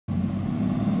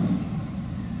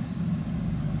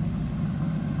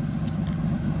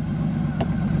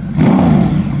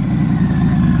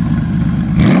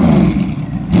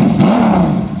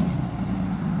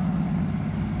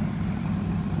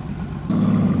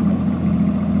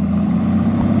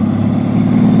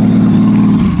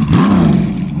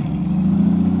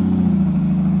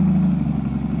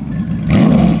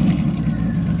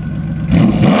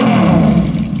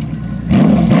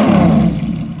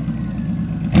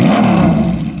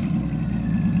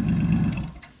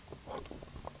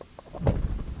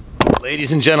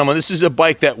Ladies and gentlemen, this is a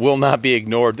bike that will not be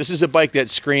ignored. This is a bike that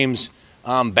screams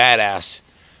badass.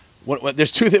 When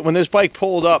this bike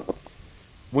pulled up,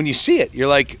 when you see it, you're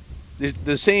like,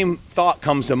 the same thought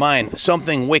comes to mind,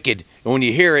 something wicked. And when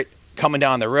you hear it coming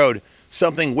down the road,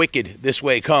 something wicked this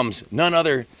way comes. None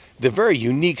other, the very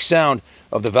unique sound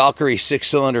of the Valkyrie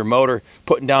 6-cylinder motor,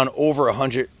 putting down over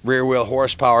 100 rear wheel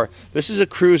horsepower. This is a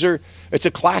cruiser. It's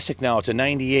a classic now. It's a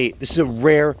 98. This is a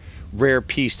rare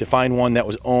piece to find one that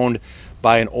was owned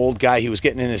by an old guy. He was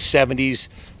getting in his 70s,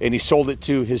 and he sold it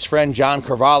to his friend John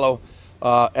Carvalho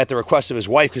at the request of his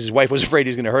wife, because his wife was afraid he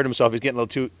was going to hurt himself. He was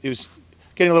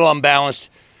getting a little unbalanced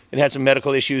and had some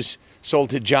medical issues. Sold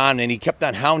to John, and he kept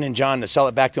on hounding John to sell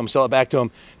it back to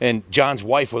him, and John's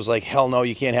wife was like, hell no,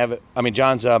 you can't have it. I mean,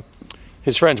 John's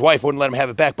his friend's wife wouldn't let him have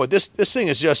it back. But this thing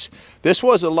is just, this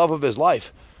was the love of his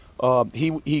life.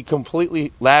 He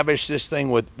completely lavished this thing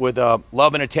with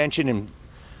love and attention and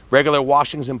regular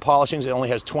washings and polishings. It only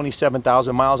has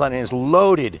 27,000 miles on it, and it's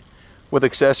loaded with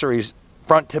accessories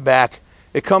front to back.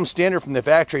 It comes standard from the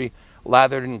factory,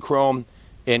 lathered in chrome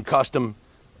and custom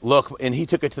look, and he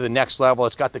took it to the next level.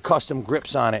 It's got the custom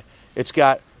grips on it. It's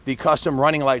got the custom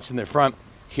running lights in the front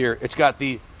here. It's got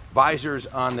the visors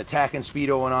on the tack and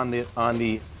speedo and on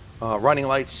the running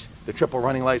lights, the triple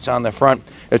running lights on the front.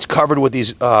 It's covered with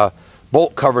these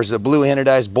bolt covers, the blue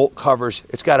anodized bolt covers.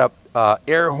 It's got a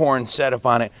air horn setup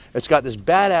on it. It's got this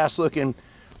badass looking,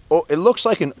 it looks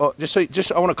like an, I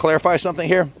want to clarify something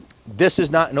here. This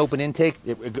is not an open intake.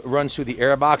 It runs through the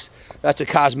air box. That's a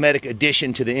cosmetic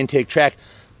addition to the intake track.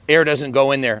 Air doesn't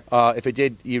go in there. If it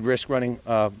did, you'd risk running,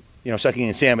 sucking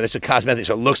in sand, but it's a cosmetic,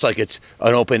 so it looks like it's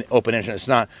an open engine. It's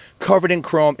not. Covered in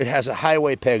chrome. It has the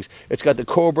highway pegs. It's got the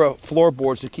Cobra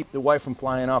floorboards to keep the wife from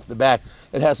flying off the back.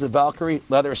 It has the Valkyrie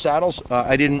leather saddles.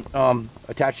 I didn't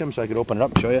attach them so I could open it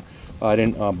up and show you. I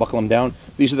didn't buckle them down.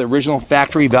 These are the original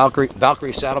factory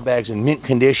Valkyrie saddlebags in mint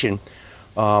condition.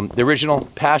 The original,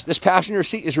 this passenger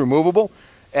seat is removable,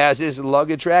 as is the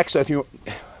luggage rack. So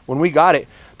when we got it,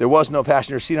 there was no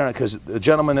passenger seat on it, because the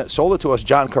gentleman that sold it to us,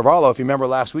 John Carvalho, if you remember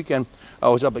last weekend, I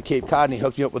was up at Cape Cod and he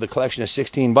hooked me up with a collection of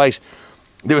 16 bikes.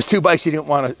 There was 2 bikes he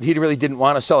really didn't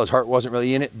want to sell. His heart wasn't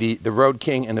really in it, the Road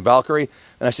King and the Valkyrie.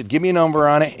 And I said, give me a number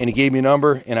on it. And he gave me a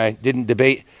number, and I didn't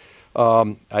debate.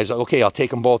 I was like, okay, I'll take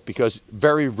them both, because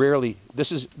very rarely,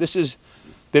 to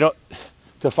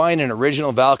find an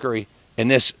original Valkyrie in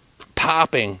this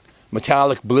popping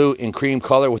metallic blue and cream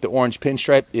color with the orange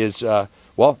pinstripe is,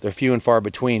 well, they're few and far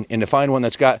between. And to find one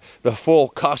that's got the full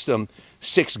custom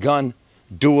 6-gun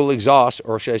dual exhaust,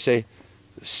 or should I say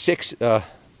 6, I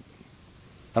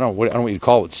don't know what you'd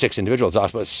call it, 6 individual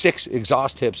exhausts, but 6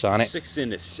 exhaust tips on it. 6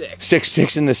 into 6.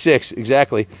 6 into 6,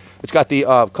 exactly. It's got the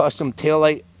custom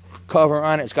taillight cover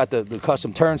on it. It's got the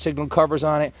custom turn signal covers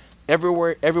on it.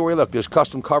 Everywhere you look, there's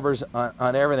custom covers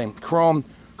on everything. Chrome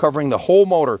covering the whole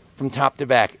motor from top to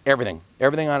back. Everything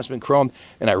on it's been chromed,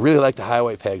 and I really like the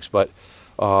highway pegs, but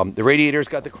the radiator's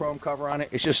got the chrome cover on it.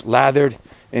 It's just lathered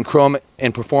in chrome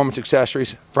and performance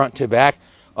accessories front to back.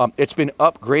 It's been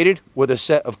upgraded with a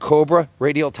set of Cobra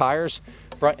radial tires,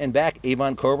 front and back.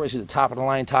 Avon Cobras are the top of the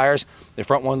line tires. The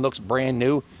front one looks brand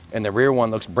new, and the rear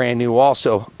one looks brand new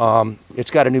also.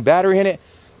 It's got a new battery in it.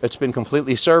 It's been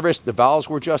completely serviced. The valves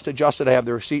were just adjusted. I have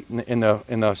the receipt in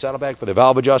the saddlebag for the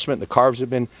valve adjustment. The carbs have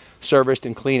been serviced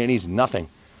and clean. It needs nothing.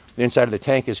 The inside of the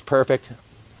tank is perfect,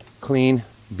 clean,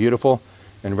 beautiful,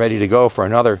 and ready to go for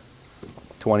another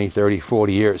 20, 30,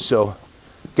 40 years. So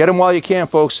get them while you can,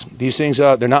 folks. These things,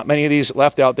 there are not many of these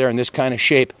left out there in this kind of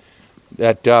shape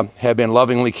that have been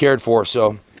lovingly cared for.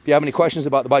 So if you have any questions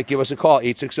about the bike, give us a call,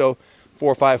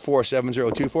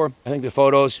 860-454-7024. I think the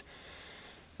photos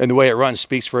and the way it runs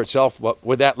speaks for itself. But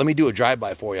with that, let me do a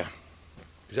drive-by for you,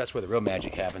 because that's where the real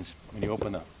magic happens, when you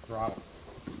open the throttle.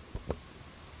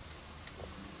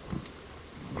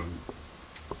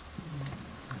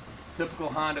 Typical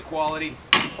Honda quality.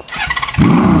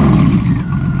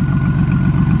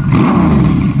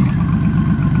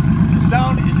 The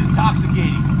sound is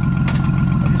intoxicating.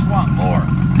 I just want more.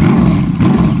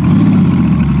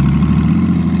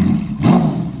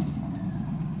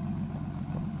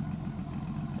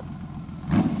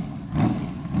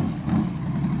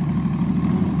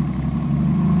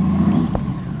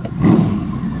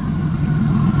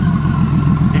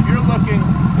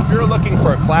 If you're looking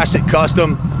for a classic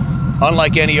custom,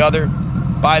 unlike any other,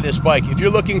 buy this bike. If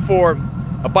you're looking for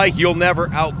a bike you'll never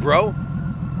outgrow,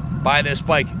 buy this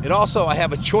bike. And also, I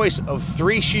have a choice of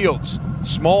 3 shields,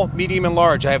 small, medium, and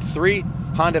large. I have 3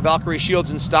 Honda Valkyrie shields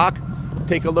in stock.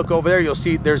 Take a look over there. You'll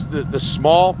see there's the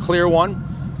small, clear one.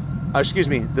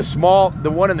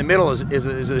 The one in the middle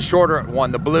is the shorter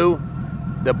one. The blue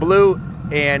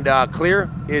and clear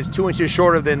is 2 inches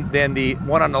shorter than the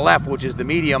one on the left, which is the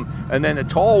medium, and then the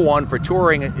tall one for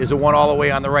touring is the one all the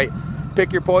way on the right.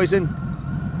 Pick your poison.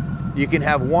 You can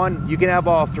have one, you can have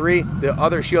all three. The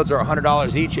other shields are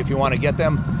 $100 each if you want to get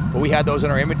them, but we had those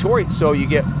in our inventory, so you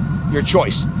get your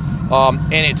choice.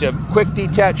 And it's a quick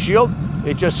detach shield.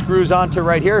 It just screws onto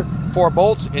right here, 4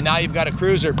 bolts, and now you've got a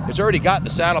cruiser. It's already got the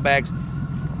saddlebags.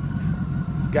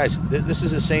 Guys, this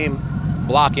is the same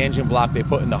engine block they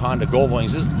put in the Honda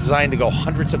Goldwings. This is designed to go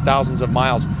hundreds of thousands of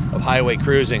miles of highway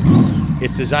cruising.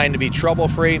 It's designed to be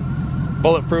trouble-free,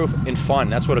 bulletproof, and fun.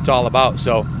 That's what it's all about.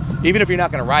 So even if you're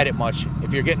not going to ride it much,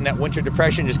 if you're getting that winter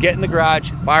depression, just get in the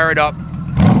garage, fire it up.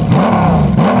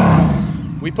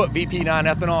 We put VP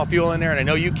non-ethanol fuel in there, and I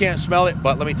know you can't smell it,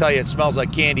 but let me tell you, it smells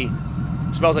like candy.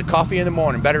 It smells like coffee in the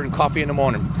morning, better than coffee in the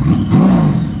morning.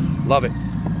 Love it.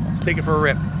 Let's take it for a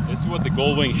rip. This is what the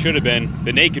Goldwing should have been,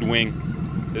 the naked wing.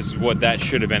 This is what that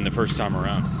should have been the first time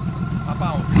around. Hop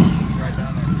out. Right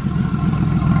down there.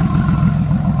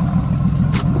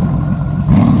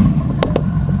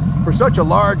 For such a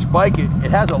large bike,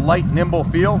 it has a light, nimble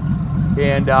feel,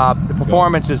 and the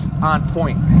performance is on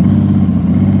point.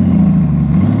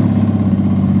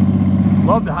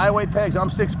 Love the highway pegs. I'm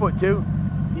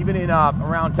 6'2". Even in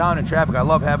around town in traffic, I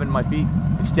love having my feet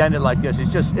extended like this.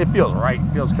 It's just, it feels right.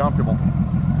 It feels comfortable.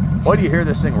 Why do you hear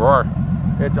this thing roar?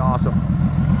 It's awesome.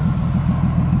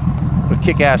 A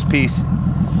kick-ass piece.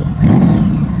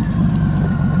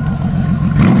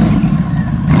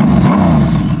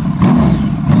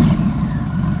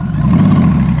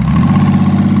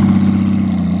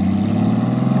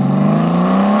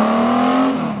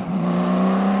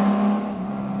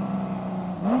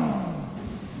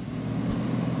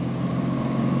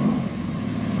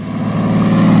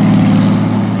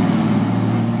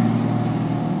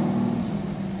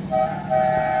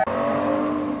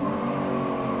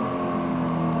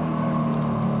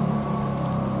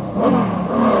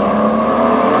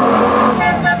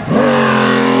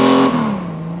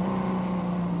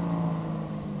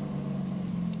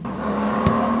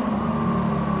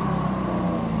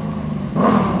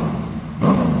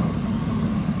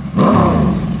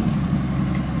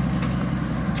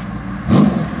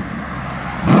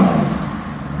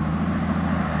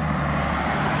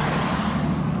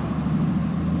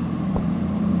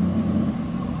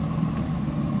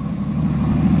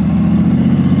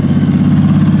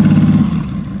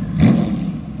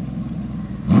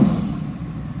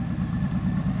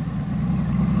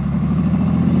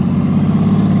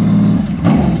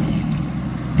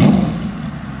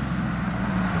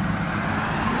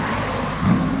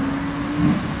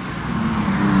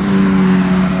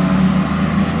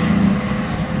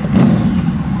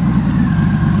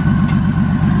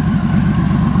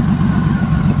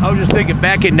 Just thinking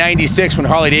back in '96 when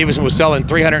Harley Davidson was selling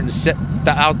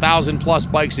 300,000 plus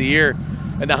bikes a year,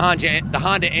 and the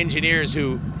Honda engineers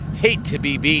who hate to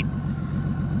be beat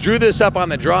drew this up on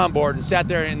the drawing board and sat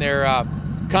there in their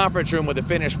conference room with a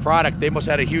finished product. They must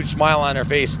have had a huge smile on their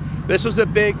face. This was a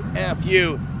big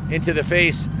FU into the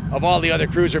face of all the other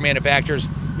cruiser manufacturers,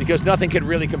 because nothing could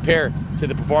really compare to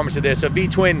the performance of this. A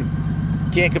V-twin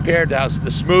can't compare to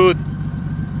the smooth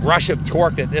rush of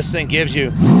torque that this thing gives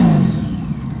you.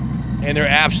 And they're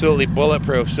absolutely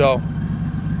bulletproof. So,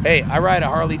 hey, I ride a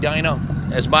Harley Dyno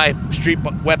as my street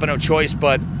weapon of choice,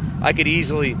 but I could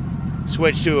easily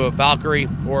switch to a Valkyrie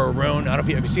or a Rune. I don't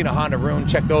know if you've seen a Honda Rune.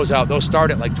 Check those out. Those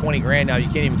start at like 20 grand now. You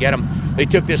can't even get them. They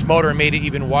took this motor and made it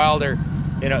even wilder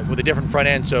with a different front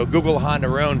end. So Google Honda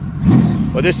Rune.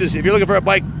 But this is, if you're looking for a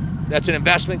bike that's an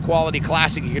investment quality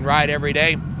classic you can ride every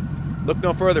day, look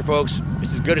no further, folks.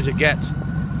 It's as good as it gets.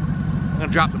 I'm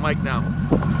gonna drop the mic now.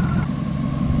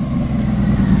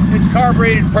 It's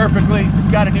carbureted perfectly.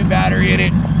 It's got a new battery in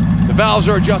it. The valves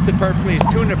are adjusted perfectly.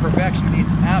 It's tuned to perfection. It needs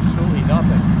absolutely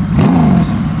nothing.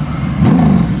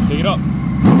 Take it up.